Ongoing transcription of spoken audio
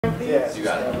Yes, you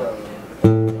got it.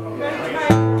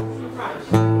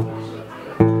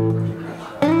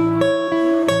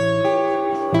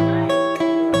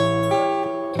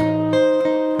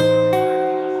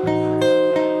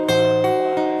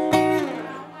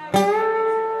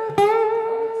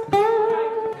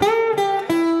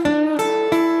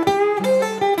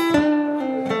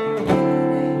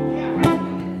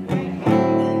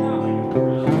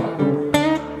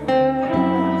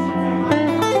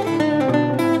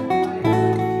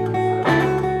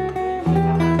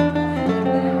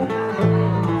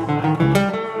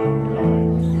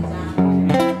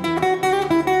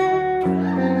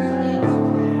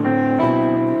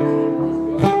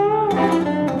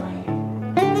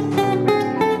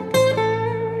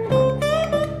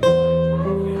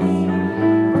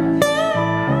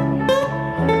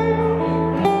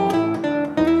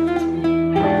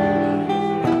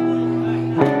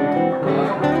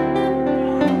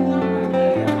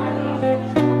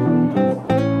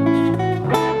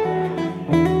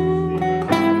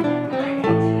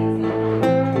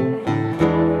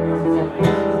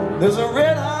 There's a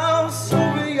red house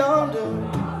over yonder.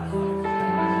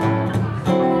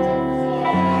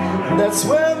 That's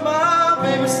where my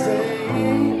baby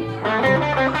stays.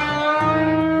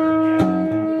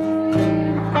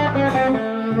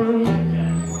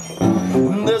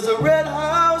 There's a red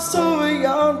house over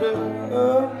yonder.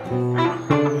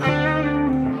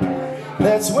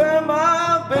 That's where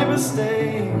my baby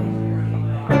stays.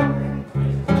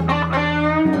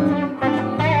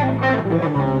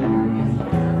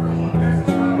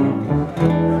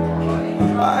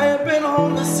 I have been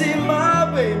home to see my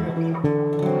baby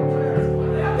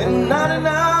in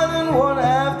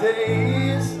 99.5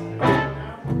 days.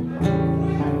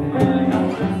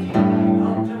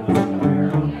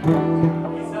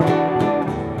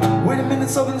 Wait a minute,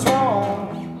 something's wrong.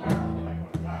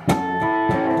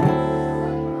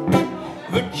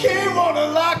 The key won't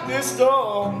unlock this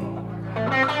door.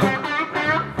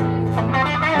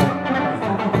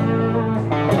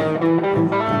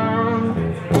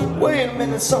 Wait a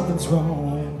minute, something's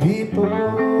wrong, people.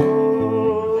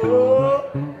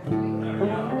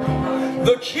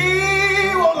 The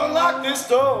key won't unlock this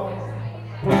door.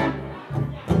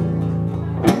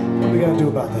 What are we gonna do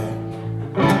about that?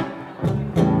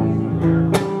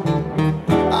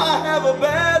 I have a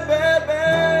bad, bad,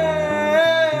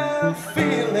 bad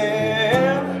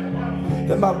feeling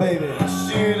that my baby,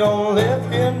 she don't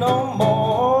live here no more.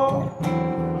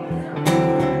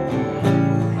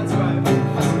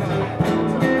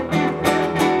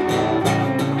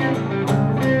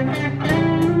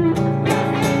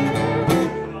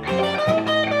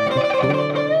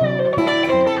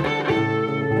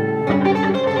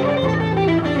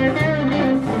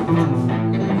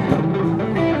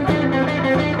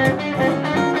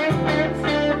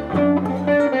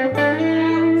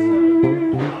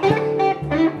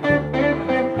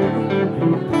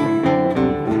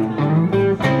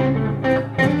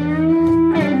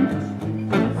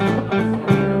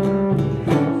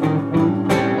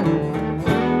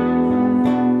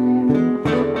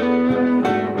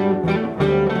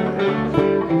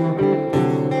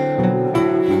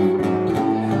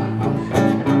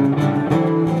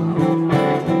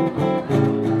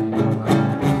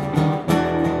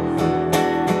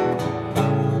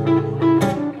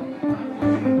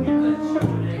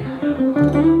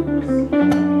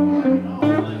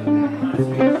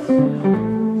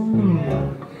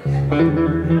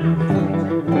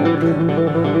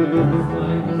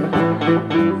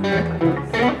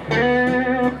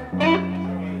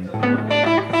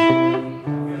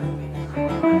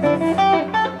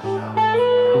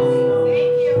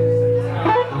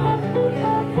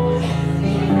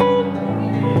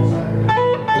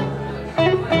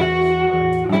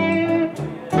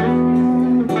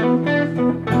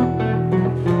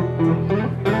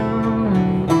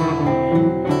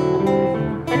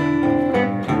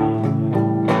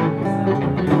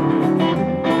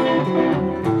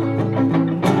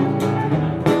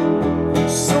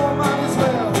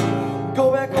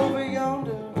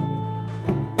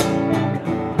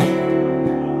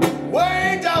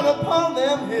 Upon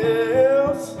them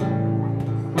hills,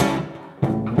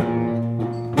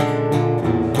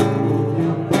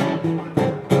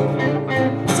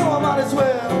 so I might as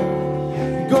well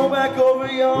go back over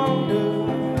yonder,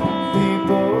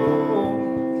 people.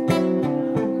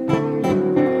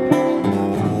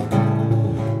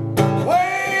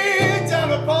 Way down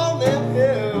upon them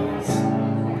hills,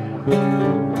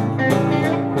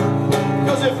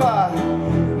 'cause if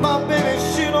my baby,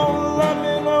 she don't love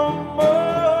me no more,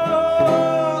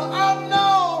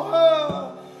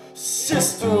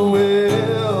 sister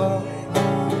will.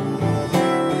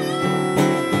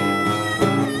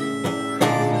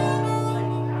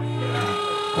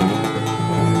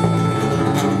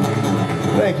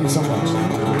 Thank you so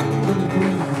much.